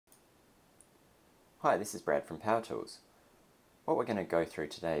Hi, this is Brad from Power Tools. What we're going to go through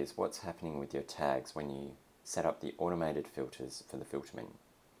today is what's happening with your tags when you set up the automated filters for the filter menu.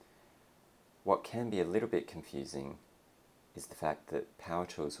 What can be a little bit confusing is the fact that Power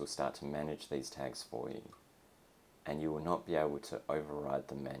Tools will start to manage these tags for you, and you will not be able to override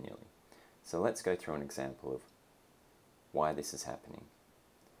them manually. So let's go through an example of why this is happening.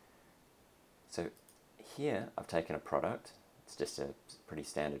 So here I've taken a product, it's just a pretty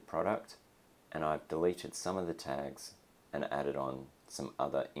standard product, and I've deleted some of the tags and added on some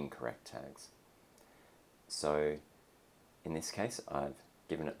other incorrect tags. So in this case, I've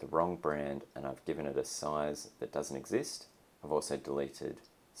given it the wrong brand and I've given it a size that doesn't exist. I've also deleted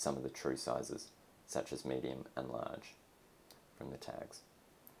some of the true sizes, such as medium and large, from the tags.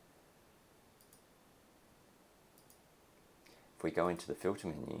 If we go into the filter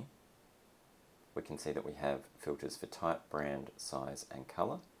menu, we can see that we have filters for type, brand, size, and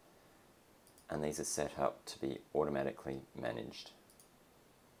color. And these are set up to be automatically managed.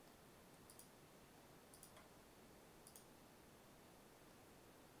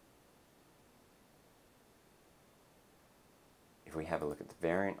 If we have a look at the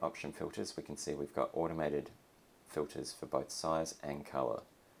variant option filters, we can see we've got automated filters for both size and color.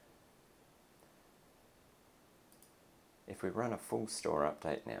 If we run a full store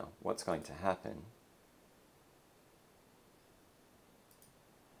update now, what's going to happen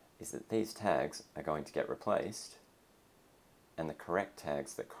is that these tags are going to get replaced and the correct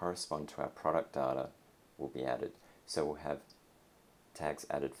tags that correspond to our product data will be added. So we'll have tags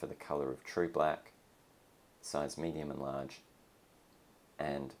added for the color of true black, size medium and large,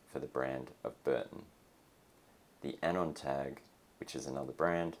 and for the brand of Burton. The anon tag, which is another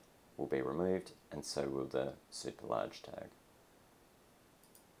brand, will be removed, and so will the super large tag.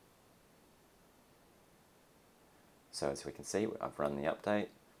 So as we can see, I've run the update,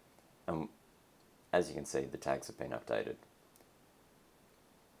 and as you can see, the tags have been updated.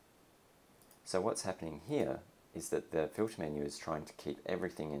 So what's happening here is that the filter menu is trying to keep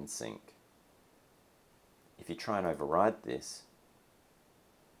everything in sync. If you try and override this,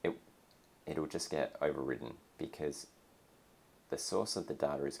 it'll just get overridden because the source of the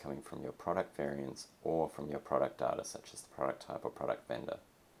data is coming from your product variants or from your product data, such as the product type or product vendor.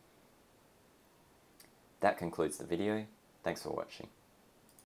 That concludes the video. Thanks for watching.